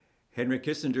Henry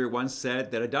Kissinger once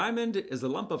said that a diamond is a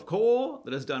lump of coal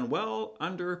that has done well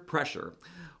under pressure.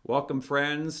 Welcome,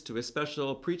 friends, to a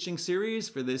special preaching series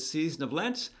for this season of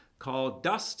Lent called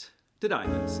Dust to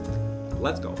Diamonds.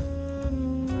 Let's go.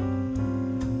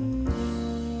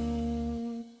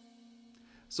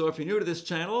 So if you're new to this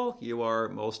channel, you are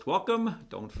most welcome.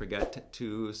 Don't forget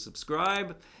to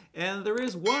subscribe. And there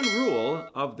is one rule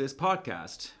of this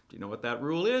podcast. Do you know what that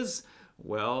rule is?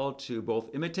 Well, to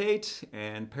both imitate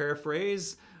and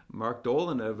paraphrase Mark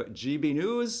Dolan of GB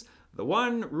News, the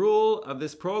one rule of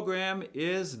this program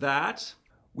is that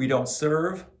we don't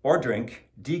serve or drink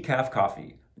decaf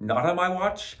coffee. Not on my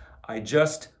watch. I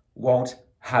just won't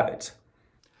have it.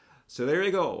 So there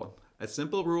you go. A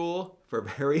simple rule for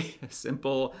very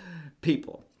simple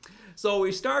people. So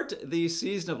we start the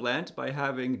season of Lent by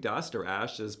having dust or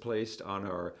ashes placed on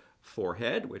our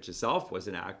forehead, which itself was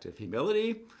an act of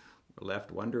humility. We're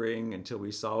left wondering until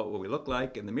we saw what we looked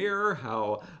like in the mirror,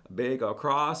 how big a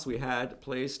cross we had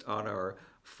placed on our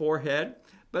forehead.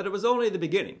 But it was only the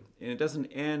beginning, and it doesn't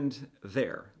end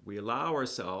there. We allow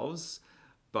ourselves,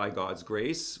 by God's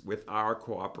grace, with our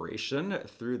cooperation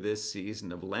through this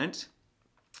season of Lent,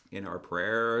 in our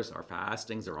prayers, our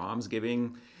fastings, our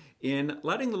almsgiving, in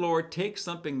letting the Lord take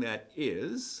something that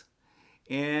is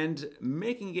and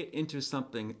making it into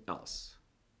something else.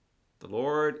 The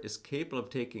Lord is capable of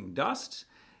taking dust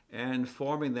and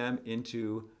forming them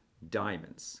into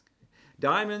diamonds.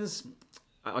 Diamonds,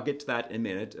 I'll get to that in a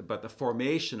minute, but the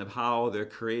formation of how they're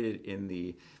created in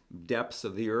the depths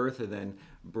of the earth and then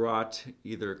brought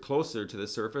either closer to the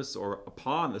surface or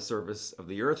upon the surface of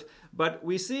the earth. But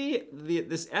we see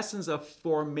this essence of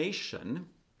formation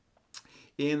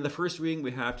in the first reading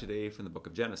we have today from the book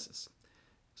of Genesis.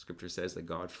 Scripture says that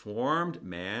God formed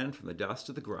man from the dust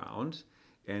of the ground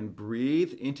and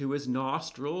breathed into his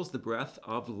nostrils the breath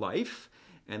of life,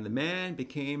 and the man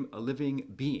became a living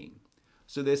being.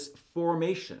 So this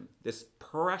formation, this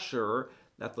pressure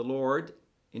that the Lord,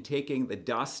 in taking the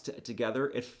dust together,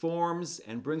 it forms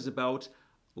and brings about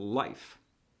life.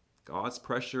 God's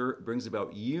pressure brings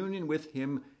about union with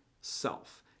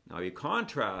himself. Now you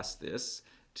contrast this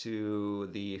to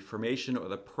the formation or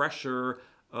the pressure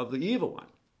of the evil one.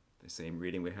 The same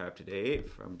reading we have today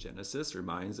from Genesis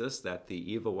reminds us that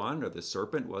the evil one, or the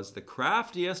serpent, was the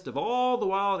craftiest of all the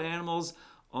wild animals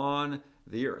on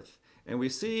the earth. And we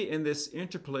see in this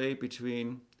interplay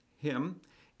between him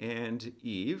and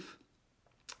Eve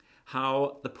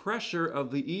how the pressure of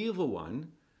the evil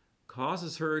one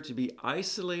causes her to be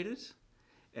isolated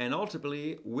and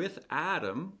ultimately, with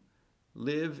Adam,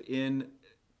 live in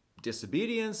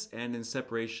disobedience and in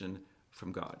separation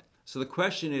from God. So the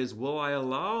question is, will I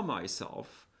allow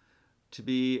myself to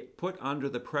be put under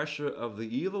the pressure of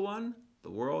the evil one,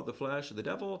 the world, the flesh, the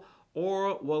devil,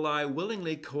 or will I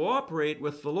willingly cooperate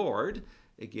with the Lord,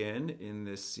 again in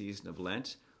this season of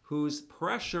Lent, whose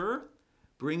pressure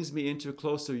brings me into a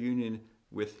closer union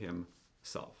with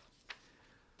himself?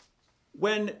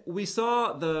 When we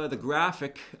saw the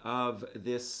graphic of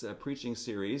this preaching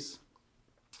series,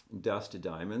 Dust to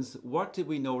Diamonds, what did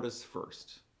we notice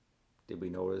first? Did we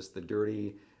notice the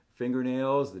dirty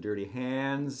fingernails, the dirty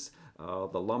hands,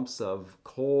 the lumps of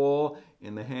coal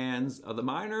in the hands of the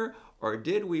miner? Or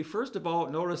did we first of all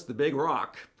notice the big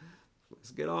rock?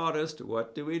 Let's get honest.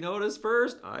 What do we notice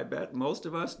first? I bet most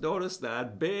of us noticed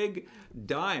that big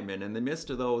diamond in the midst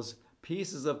of those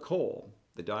pieces of coal.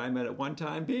 The diamond at one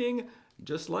time being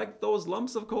just like those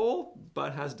lumps of coal,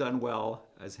 but has done well,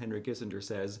 as Henry Kissinger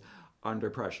says, under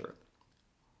pressure.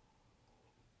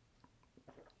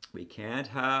 We can't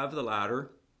have the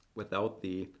latter without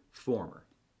the former.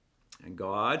 And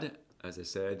God, as I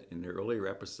said in the earlier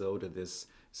episode of this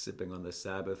Sipping on the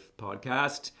Sabbath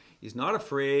podcast, he's not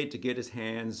afraid to get his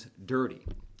hands dirty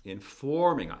in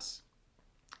forming us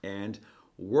and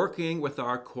working with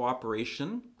our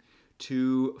cooperation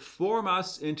to form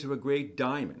us into a great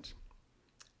diamond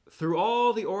through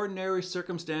all the ordinary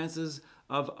circumstances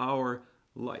of our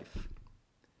life.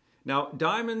 Now,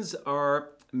 diamonds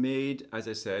are made, as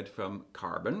I said, from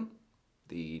carbon,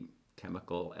 the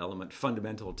chemical element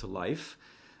fundamental to life,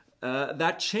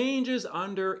 that changes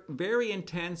under very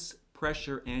intense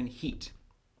pressure and heat.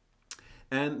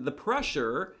 And the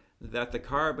pressure that the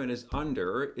carbon is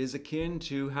under is akin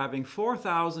to having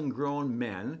 4,000 grown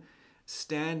men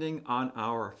standing on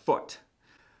our foot.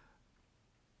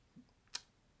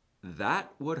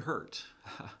 That would hurt,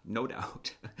 no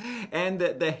doubt. And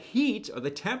the heat or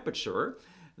the temperature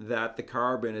that the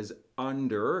carbon is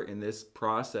under in this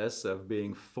process of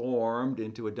being formed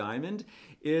into a diamond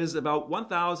is about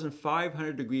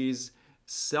 1,500 degrees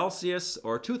Celsius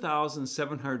or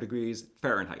 2,700 degrees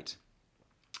Fahrenheit.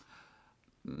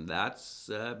 That's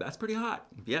pretty hot.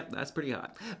 Yep, that's pretty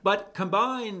hot. But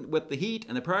combined with the heat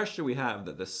and the pressure, we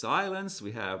have the silence,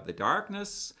 we have the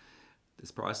darkness.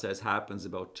 This process happens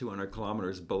about 200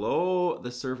 kilometers below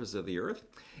the surface of the Earth,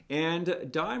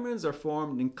 and diamonds are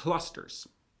formed in clusters.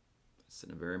 It's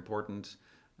a very important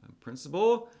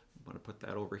principle. I want to put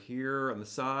that over here on the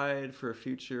side for a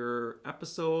future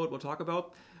episode we'll talk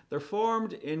about. They're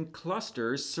formed in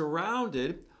clusters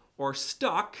surrounded or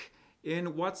stuck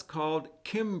in what's called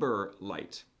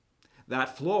kimberlite.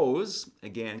 That flows,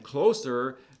 again,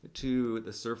 closer to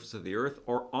the surface of the Earth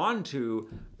or onto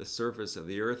the surface of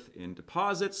the Earth in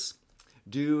deposits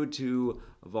due to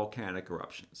volcanic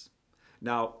eruptions.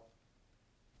 Now,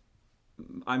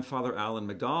 I'm Father Alan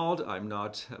McDonald. I'm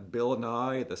not Bill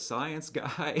Nye, the science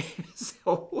guy.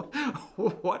 So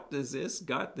what does this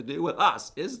got to do with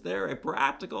us? Is there a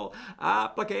practical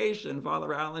application,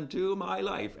 Father Alan, to my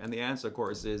life? And the answer, of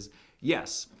course, is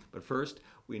yes. But first,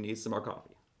 we need some more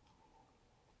coffee.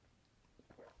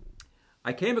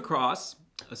 I came across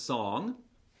a song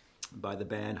by the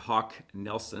band Hawk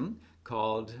Nelson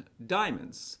called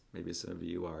Diamonds. Maybe some of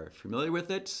you are familiar with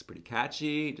it. It's pretty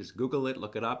catchy. Just Google it,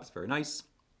 look it up. It's very nice.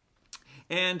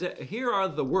 And here are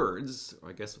the words, or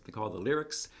I guess what they call the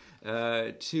lyrics,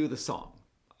 to the song.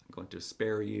 I'm going to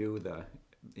spare you the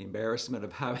embarrassment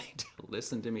of having to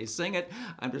listen to me sing it.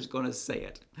 I'm just going to say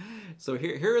it. So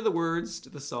here are the words to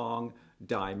the song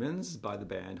Diamonds by the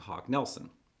band Hawk Nelson.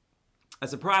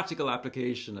 As a practical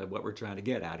application of what we're trying to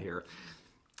get at here.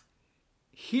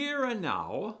 Here and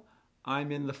now,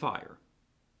 I'm in the fire,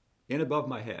 in above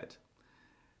my head,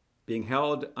 being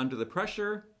held under the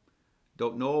pressure,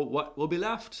 don't know what will be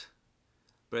left,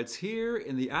 but it's here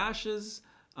in the ashes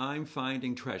I'm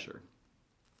finding treasure.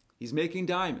 He's making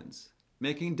diamonds,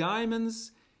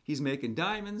 he's making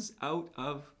diamonds out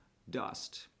of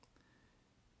dust.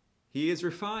 He is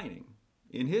refining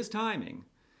in his timing.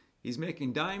 He's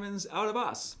making diamonds out of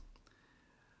us.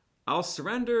 I'll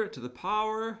surrender to the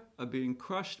power of being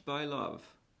crushed by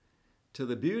love, till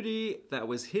the beauty that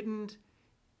was hidden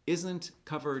isn't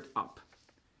covered up.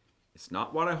 It's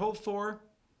not what I hoped for.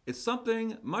 It's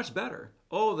something much better.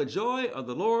 Oh, the joy of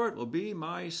the Lord will be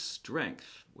my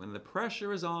strength. When the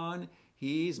pressure is on,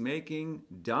 he's making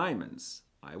diamonds.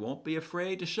 I won't be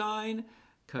afraid to shine,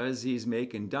 because he's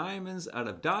making diamonds out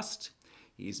of dust.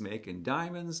 He's making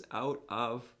diamonds out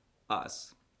of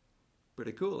us.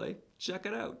 Pretty cool, eh? Check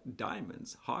it out.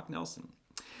 Diamonds, Hawk Nelson.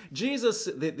 Jesus,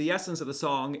 the essence of the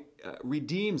song,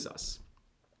 redeems us.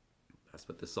 That's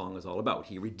what this song is all about.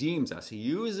 He redeems us. He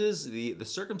uses the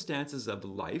circumstances of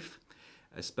life,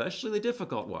 especially the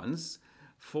difficult ones,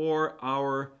 for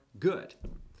our good.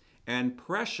 And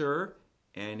pressure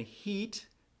and heat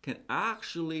can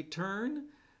actually turn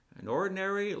an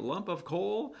ordinary lump of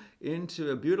coal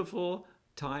into a beautiful,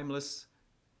 timeless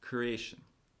creation.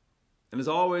 And as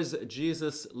always,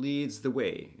 Jesus leads the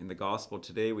way. In the gospel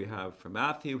today we have from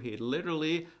Matthew, he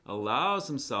literally allows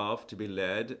himself to be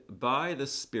led by the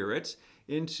Spirit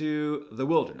into the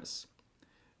wilderness.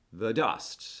 The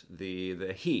dust,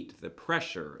 the heat, the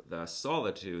pressure, the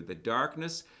solitude, the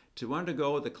darkness, to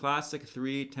undergo the classic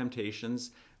 3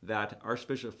 temptations that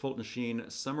Archbishop Fulton Sheen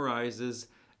summarizes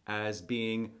as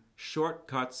being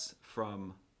shortcuts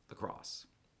from the cross.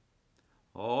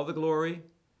 All the glory,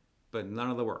 but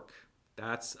none of the work.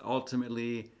 That's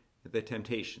ultimately the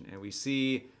temptation. And we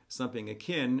see something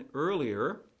akin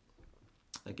earlier,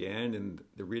 again, in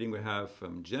the reading we have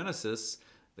from Genesis,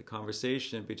 the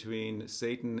conversation between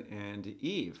Satan and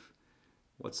Eve.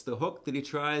 What's the hook that he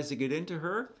tries to get into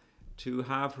her? To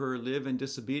have her live in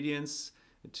disobedience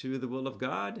to the will of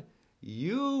God?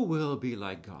 You will be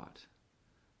like God.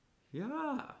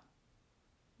 Yeah.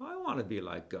 I want to be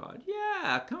like God.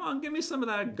 Yeah, come on, give me some of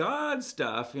that God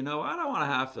stuff. I don't want to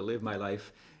have to live my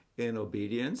life in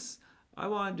obedience. I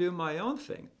want to do my own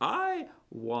thing. I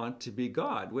want to be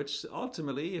God, which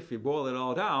ultimately, if you boil it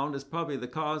all down, is probably the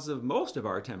cause of most of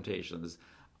our temptations.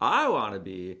 I want to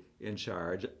be in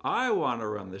charge. I want to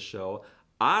run the show.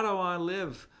 I don't want to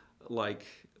live like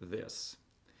this.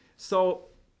 So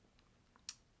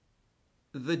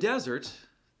the desert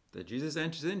that Jesus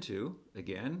enters into,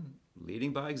 again,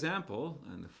 leading by example,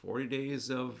 and the 40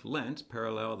 days of Lent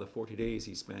parallel the 40 days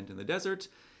he spent in the desert,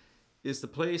 is the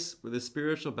place where the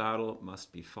spiritual battle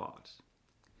must be fought.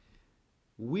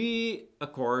 We,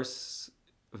 of course,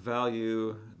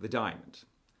 value the diamond.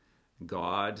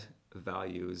 God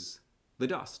values the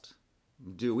dust.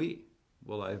 Do we?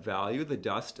 Will I value the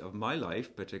dust of my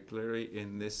life, particularly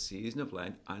in this season of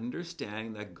Lent,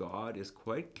 understanding that God is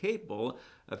quite capable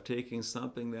of taking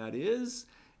something that is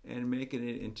and making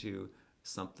it into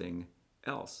something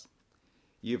else?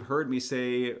 You've heard me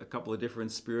say a couple of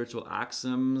different spiritual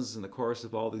axioms in the course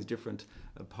of all these different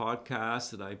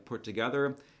podcasts that I put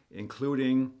together,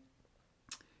 including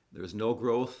there's no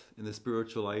growth in the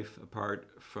spiritual life apart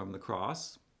from the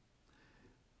cross.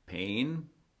 Pain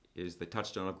is the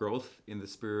touchstone of growth in the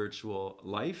spiritual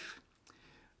life.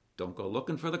 Don't go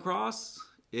looking for the cross.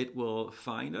 It will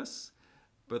find us.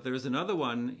 But there's another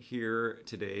one here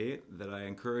today that I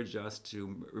encourage us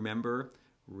to remember,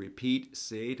 repeat,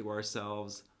 say to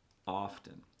ourselves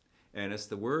often. And it's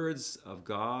the words of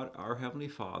God, our Heavenly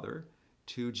Father,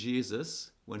 to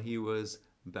Jesus when he was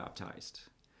baptized.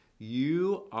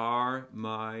 You are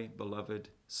my beloved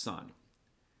Son.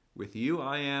 With you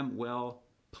I am well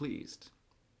pleased.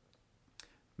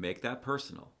 Make that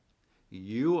personal.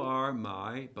 You are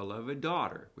my beloved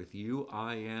daughter. With you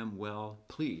I am well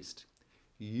pleased.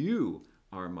 You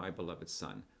are my beloved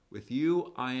Son. With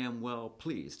you I am well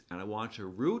pleased. And I want to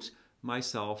root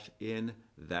myself in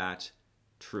that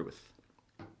truth.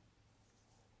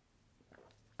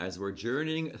 As we're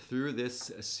journeying through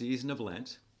this season of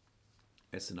Lent,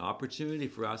 it's an opportunity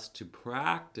for us to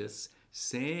practice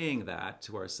saying that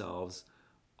to ourselves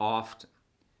often.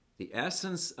 The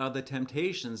essence of the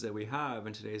temptations that we have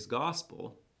in today's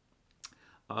gospel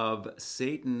of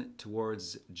Satan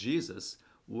towards Jesus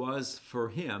was for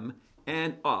him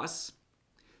and us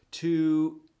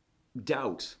to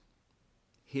doubt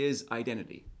his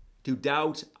identity, to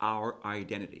doubt our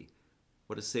identity.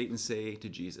 What does Satan say to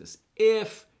Jesus?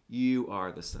 If you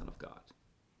are the Son of God.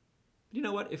 You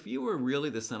know what? If you were really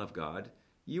the Son of God,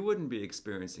 you wouldn't be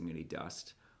experiencing any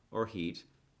dust or heat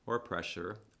or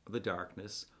pressure or the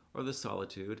darkness or the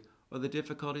solitude or the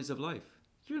difficulties of life.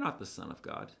 You're not the Son of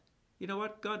God. You know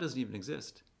what? God doesn't even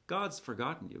exist. God's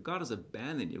forgotten you. God has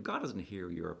abandoned you. God doesn't hear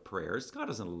your prayers. God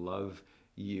doesn't love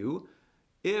you.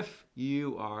 If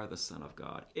you are the Son of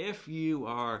God, if you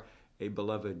are a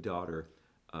beloved daughter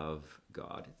of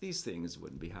God, these things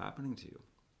wouldn't be happening to you.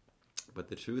 But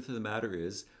the truth of the matter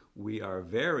is, we are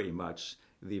very much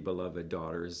the beloved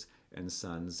daughters and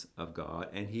sons of God,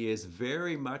 and he is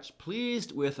very much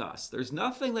pleased with us. There's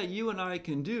nothing that you and I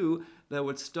can do that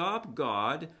would stop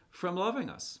God from loving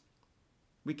us.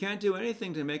 We can't do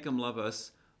anything to make him love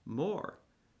us more.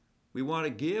 We want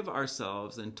to give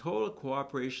ourselves in total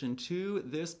cooperation to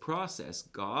this process.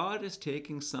 God is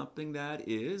taking something that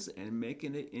is and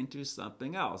making it into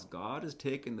something else. God is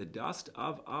taking the dust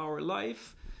of our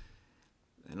life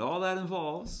and all that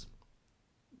involves,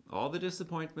 all the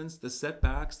disappointments, the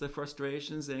setbacks, the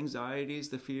frustrations, the anxieties,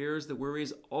 the fears, the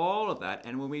worries, all of that.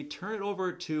 And when we turn it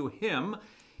over to him,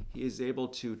 he is able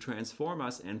to transform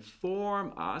us and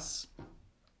form us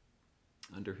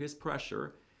under his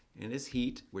pressure and his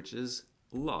heat, which is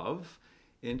love,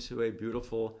 into a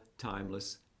beautiful,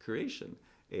 timeless creation,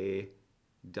 a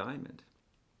diamond.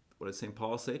 What did St.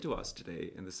 Paul say to us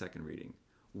today in the second reading?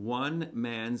 One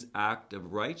man's act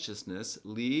of righteousness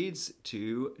leads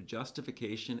to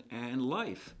justification and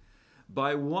life.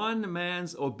 By one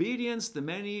man's obedience, the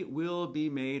many will be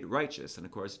made righteous. And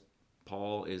of course,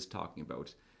 Paul is talking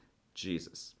about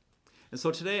Jesus. And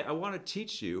so today I want to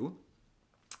teach you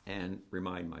and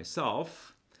remind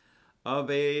myself of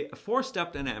a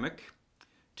four-step dynamic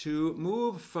to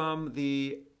move from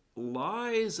the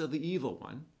lies of the evil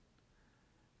one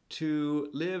to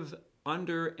live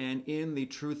under and in the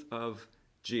truth of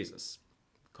Jesus.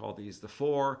 We call these the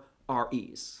four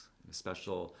REs. A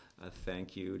special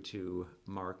thank you to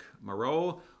Mark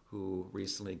Moreau, who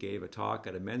recently gave a talk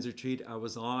at a men's retreat I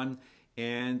was on,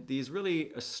 and these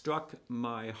really struck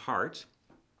my heart.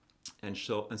 And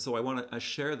so I want to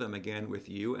share them again with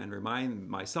you and remind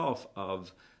myself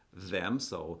of them.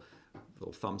 So a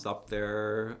little thumbs up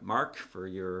there, Mark, for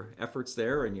your efforts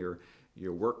there and your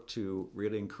work to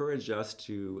really encourage us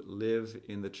to live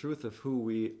in the truth of who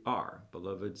we are,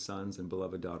 beloved sons and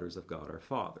beloved daughters of God our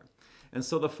Father. And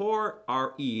so the four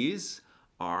REs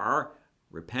are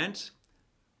repent,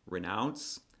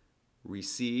 renounce,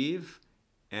 receive,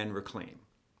 and reclaim.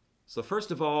 So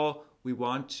first of all, we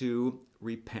want to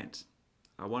repent.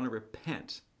 I want to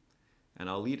repent, and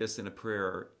I'll lead us in a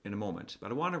prayer in a moment,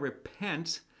 but I want to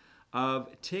repent of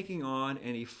taking on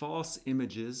any false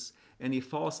images, any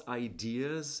false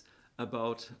ideas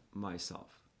about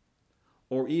myself,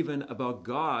 or even about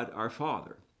God our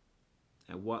Father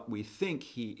and what we think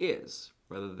he is,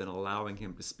 rather than allowing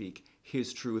him to speak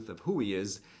his truth of who he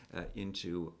is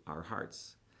into our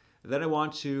hearts. Then I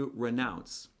want to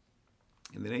renounce.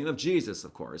 In the name of Jesus,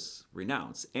 of course,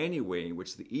 renounce any way in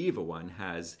which the evil one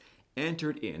has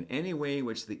entered in, any way in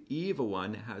which the evil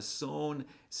one has sown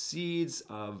seeds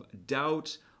of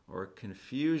doubt or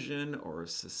confusion or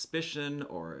suspicion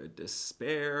or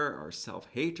despair or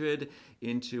self-hatred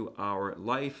into our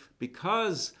life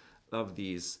because of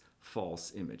these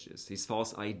false images, these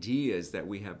false ideas that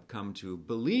we have come to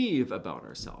believe about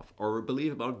ourselves or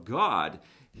believe about God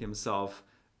himself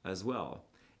as well.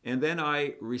 And then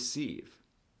I receive.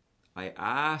 I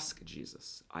ask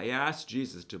Jesus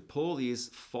to pull these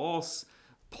false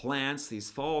plants, these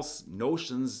false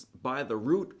notions by the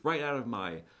root right out of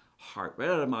my heart, right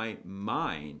out of my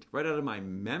mind, right out of my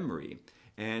memory,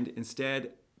 and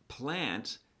instead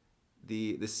plant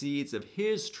the seeds of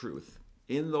his truth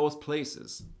in those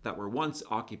places that were once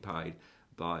occupied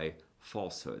by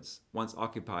falsehoods, once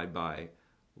occupied by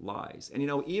lies. And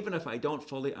even if I don't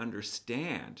fully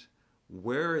understand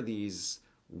where these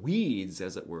weeds,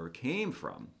 as it were, came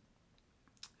from,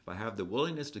 if I have the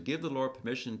willingness to give the Lord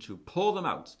permission to pull them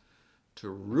out, to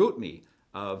root me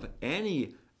of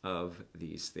any of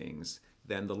these things,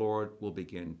 then the Lord will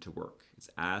begin to work. It's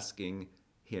asking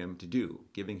him to do,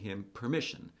 giving him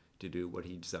permission to do what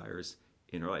he desires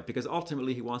in our life, because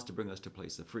ultimately he wants to bring us to a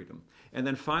place of freedom. And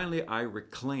then finally, I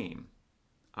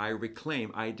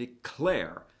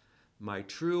declare my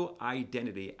true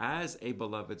identity as a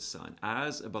beloved son,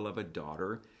 as a beloved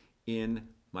daughter in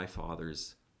my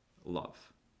Father's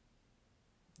love.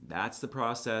 That's the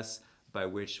process by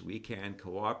which we can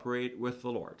cooperate with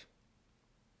the Lord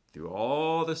through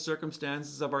all the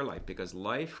circumstances of our life, because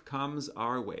life comes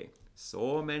our way.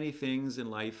 So many things in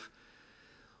life,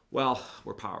 well,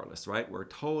 we're powerless, right? We're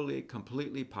totally,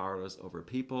 completely powerless over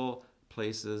people,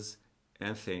 places,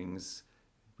 and things.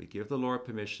 We give the Lord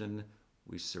permission.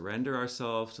 We surrender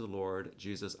ourselves to the Lord.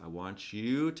 Jesus, I want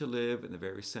you to live in the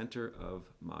very center of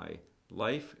my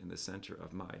life, in the center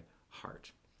of my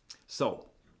heart. So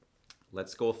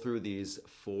let's go through these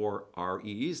 4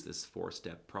 REs, this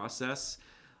 4-step process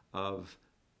of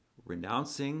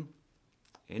renouncing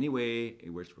any way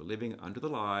in which we're living under the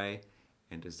lie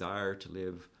and desire to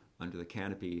live under the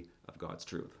canopy of God's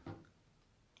truth.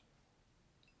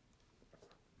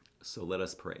 So let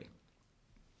us pray.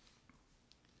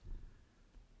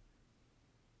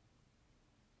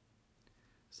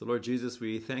 So Lord Jesus,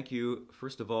 we thank you,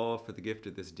 first of all, for the gift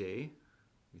of this day.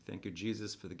 We thank you,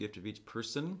 Jesus, for the gift of each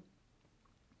person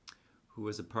who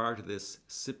is a part of this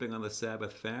Sipping on the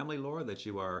Sabbath family, Lord, that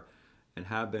you are and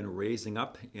have been raising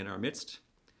up in our midst.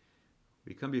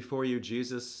 We come before you,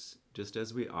 Jesus, just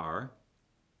as we are,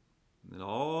 in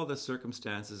all the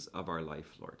circumstances of our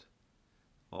life, Lord.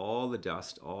 All the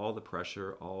dust, all the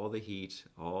pressure, all the heat,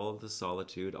 all the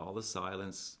solitude, all the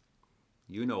silence.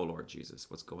 You know, Lord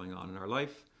Jesus, what's going on in our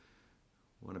life.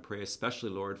 I want to pray especially,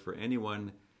 Lord, for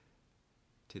anyone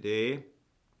today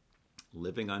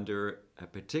living under a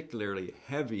particularly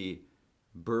heavy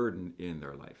burden in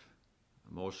their life.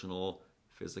 Emotional,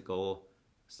 physical,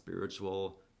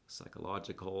 spiritual,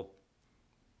 psychological.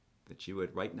 That you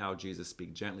would right now, Jesus,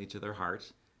 speak gently to their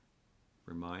heart.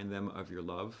 Remind them of your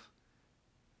love.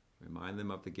 Remind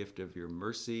them of the gift of your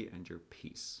mercy and your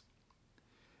peace.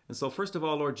 And so first of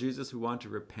all, Lord Jesus, we want to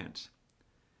repent.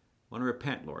 We want to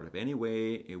repent, Lord, of any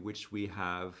way in which we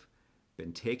have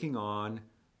been taking on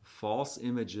false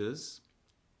images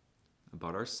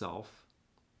about ourselves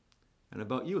and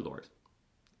about you, Lord.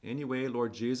 Any way,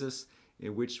 Lord Jesus,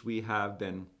 in which we have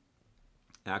been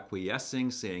acquiescing,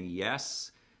 saying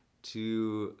yes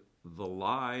to the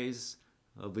lies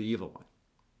of the evil one.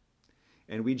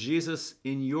 And we, Jesus,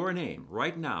 in your name,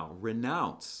 right now,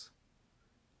 renounce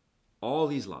all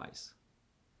these lies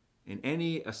and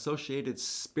any associated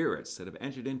spirits that have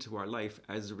entered into our life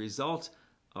as a result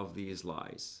of these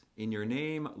lies. In your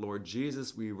name, Lord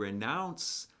Jesus, we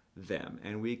renounce them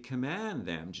and we command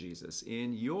them, Jesus,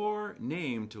 in your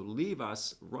name to leave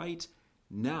us right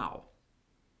now.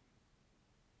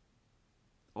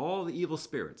 All the evil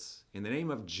spirits, in the name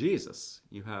of Jesus,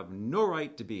 you have no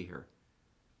right to be here.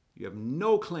 You have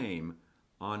no claim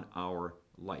on our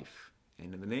life.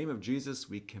 And in the name of Jesus,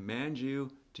 we command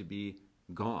you to be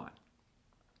gone.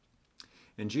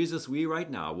 And Jesus, we right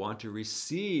now want to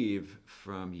receive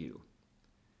from you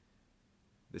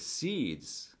the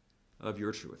seeds of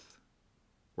your truth.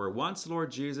 Where once,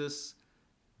 Lord Jesus,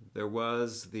 there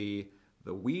was the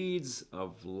weeds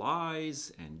of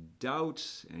lies and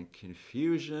doubt and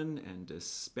confusion and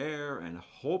despair and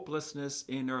hopelessness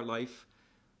in our life,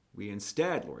 we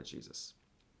instead, Lord Jesus,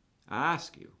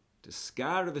 ask you to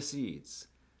scatter the seeds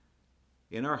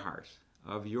in our heart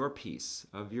of your peace,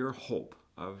 of your hope,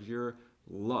 of your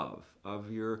love,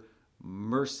 of your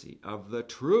mercy, of the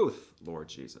truth, Lord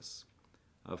Jesus,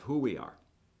 of who we are.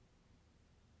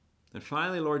 And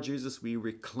finally, Lord Jesus, we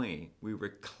reclaim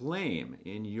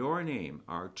in your name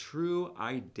our true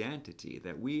identity,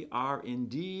 that we are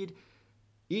indeed,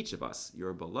 each of us,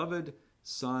 your beloved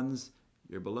sons,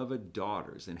 your beloved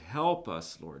daughters. And help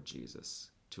us, Lord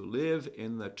Jesus, to live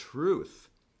in the truth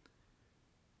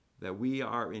that we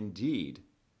are indeed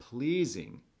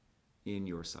pleasing in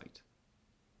your sight.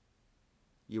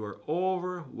 You are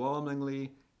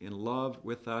overwhelmingly in love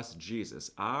with us, Jesus.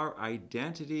 Our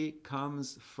identity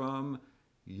comes from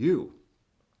you.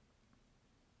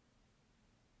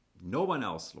 No one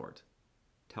else, Lord,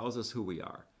 tells us who we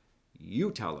are.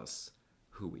 You tell us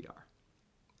who we are.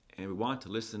 And we want to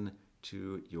listen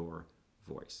to your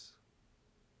voice.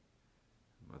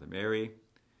 Mother Mary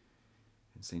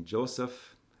and St.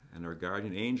 Joseph and our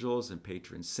guardian angels and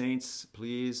patron saints,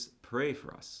 please pray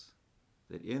for us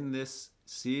that in this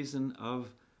season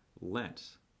of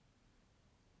Lent,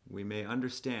 we may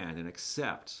understand and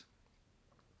accept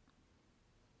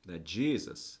that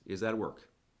Jesus is at work,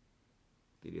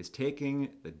 that he is taking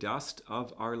the dust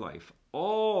of our life,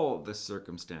 all the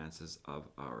circumstances of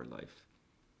our life,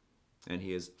 and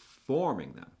he is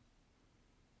forming them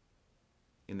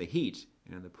in the heat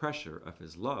and in the pressure of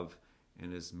his love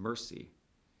and his mercy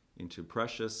into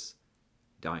precious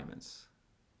diamonds.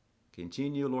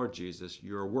 Continue, Lord Jesus,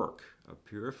 your work of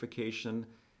purification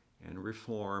and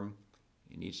reform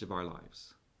in each of our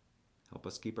lives. Help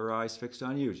us keep our eyes fixed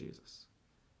on you, Jesus.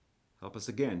 Help us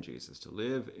again, Jesus, to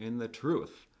live in the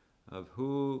truth of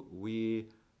who we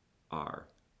are,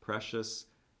 precious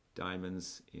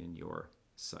diamonds in your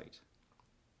sight.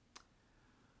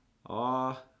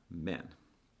 Amen.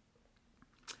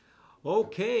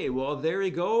 Okay, well, there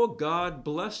you go. God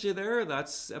bless you there.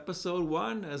 That's episode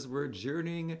 1 as we're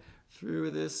journeying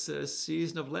through this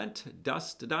season of Lent,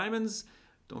 Dust to Diamonds.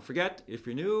 Don't forget, if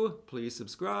you're new, please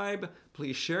subscribe.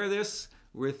 Please share this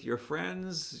with your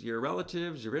friends, your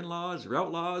relatives, your in-laws, your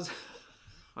outlaws,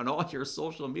 on all your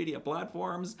social media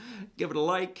platforms. Give it a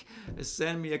like.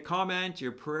 Send me a comment,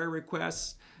 your prayer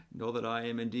requests. Know that I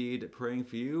am indeed praying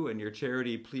for you, and your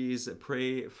charity, please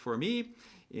pray for me.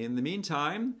 In the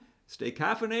meantime, stay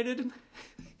caffeinated.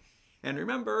 And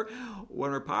remember,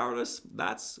 when we're powerless,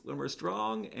 that's when we're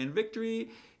strong, and victory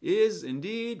is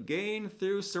indeed gained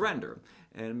through surrender.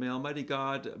 And may Almighty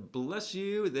God bless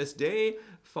you this day,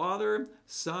 Father,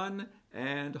 Son,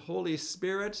 and Holy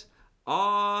Spirit.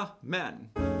 Amen.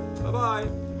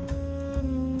 Bye-bye.